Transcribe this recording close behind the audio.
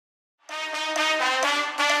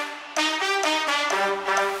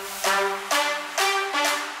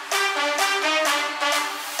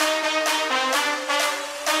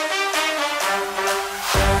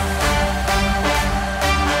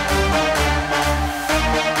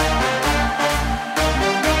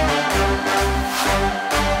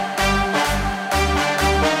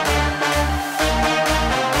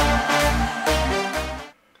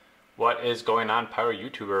is going on, Pyro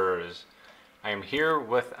YouTubers? I am here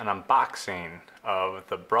with an unboxing of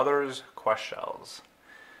the Brothers Quest shells.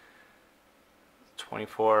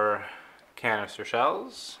 24 canister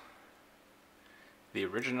shells. The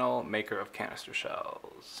original maker of canister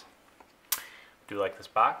shells. Do you like this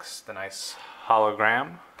box? The nice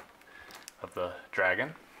hologram of the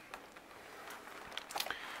dragon.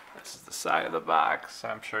 This is the side of the box.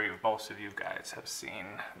 I'm sure most of you guys have seen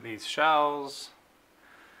these shells.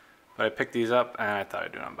 But I picked these up and I thought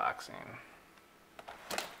I'd do an unboxing.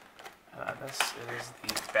 This is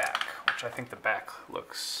the back, which I think the back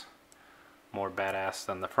looks more badass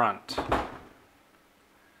than the front.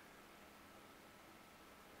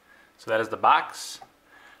 So that is the box.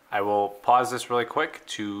 I will pause this really quick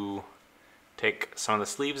to take some of the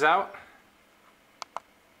sleeves out.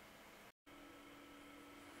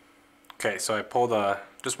 Okay, so I pulled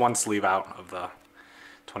just one sleeve out of the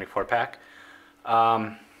 24 pack.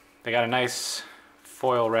 They got a nice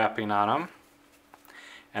foil wrapping on them.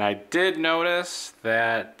 And I did notice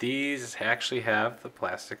that these actually have the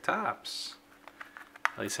plastic tops.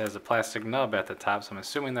 At least has a plastic nub at the top, so I'm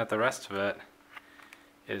assuming that the rest of it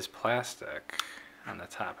is plastic on the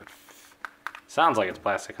top. It sounds like it's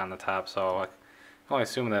plastic on the top, so I can only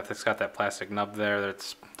assume that if it's got that plastic nub there, that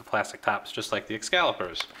it's the plastic tops, just like the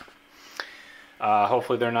Excaliburs.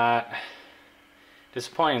 Hopefully they're not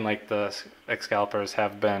disappointing like the Excaliburs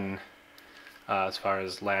have been as far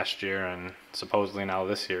as last year and supposedly now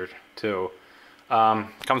this year too.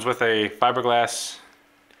 Comes with a fiberglass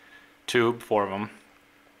tube, 4 of them.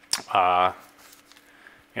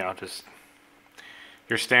 You know, just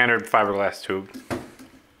your standard fiberglass tube.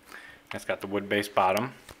 It's got the wood-based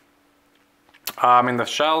bottom. I mean, the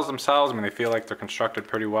shells themselves, I mean, they feel like they're constructed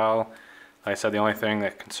pretty well. Like I said, the only thing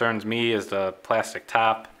that concerns me is the plastic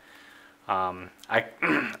top. I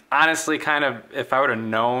honestly kind of, if I would have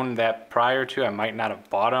known that prior to, I might not have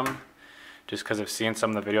bought them, just because I've seen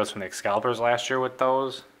some of the videos from the Excaliburs last year with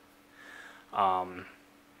those.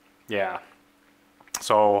 Yeah.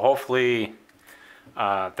 So hopefully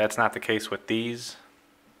that's not the case with these,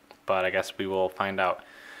 but I guess we will find out.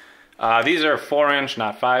 These are 4-inch,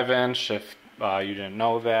 not 5-inch, if you didn't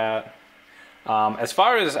know that. As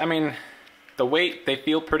far as, I mean, the weight, they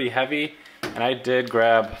feel pretty heavy, and I did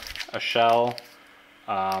grab a shell.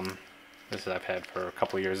 This is I've had for a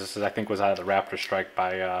couple years. This is, I think, was out of the Raptor Strike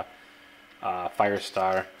by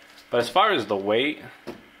Firestar. But as far as the weight,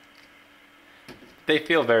 they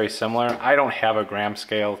feel very similar. I don't have a gram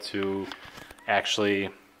scale to actually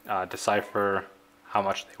decipher how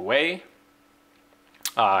much they weigh.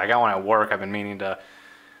 I got one at work. I've been meaning to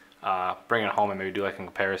bring it home and maybe do like a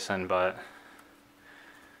comparison, but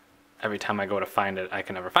every time I go to find it, I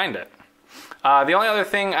can never find it. The only other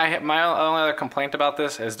thing my only other complaint about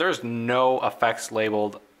this is there's no effects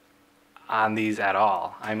labeled on these at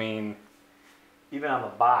all. I mean, even on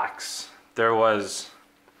the box, there was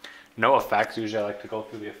no effects. Usually I like to go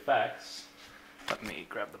through the effects. Let me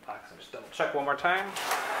grab the box and just double check one more time.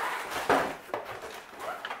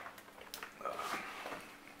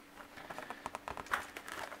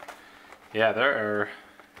 Yeah, there are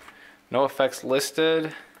no effects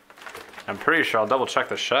listed. I'm pretty sure, I'll double check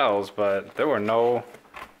the shells, but there were no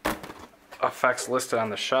effects listed on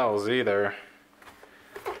the shells either.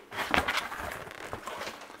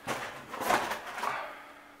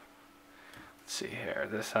 Let's see here,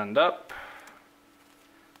 this end up.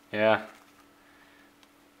 Yeah.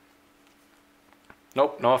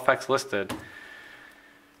 Nope, no effects listed.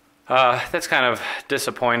 That's kind of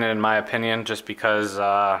disappointing in my opinion, just because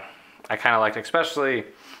I kind of like, especially,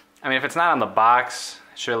 I mean, if it's not on the box,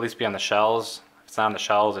 it should at least be on the shells. If it's not on the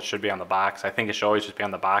shells, it should be on the box. I think it should always just be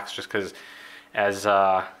on the box, just because as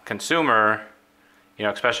a consumer, you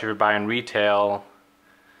know, especially if you're buying retail,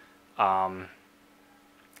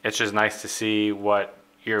 it's just nice to see what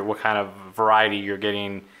kind of variety you're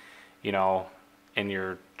getting, you know, in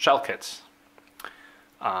your shell kits.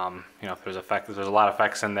 You know, if there's a lot of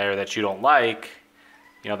effects in there that you don't like,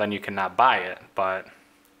 you know, then you cannot buy it. But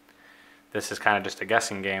this is kind of just a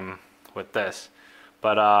guessing game with this.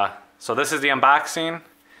 But so this is the unboxing,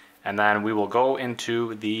 and then we will go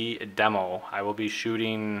into the demo. I will be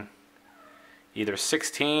shooting either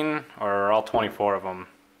 16 or all 24 of them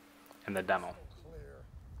in the demo.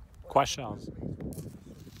 Quest shells.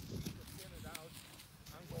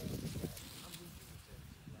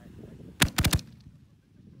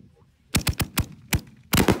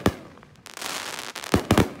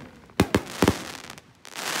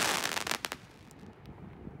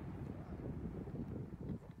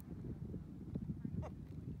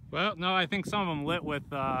 Well, no, I think some of them lit with,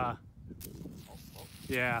 yeah,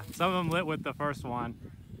 some of them lit with the first one.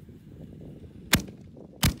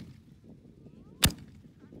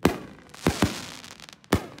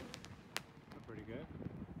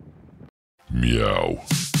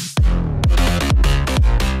 Meow.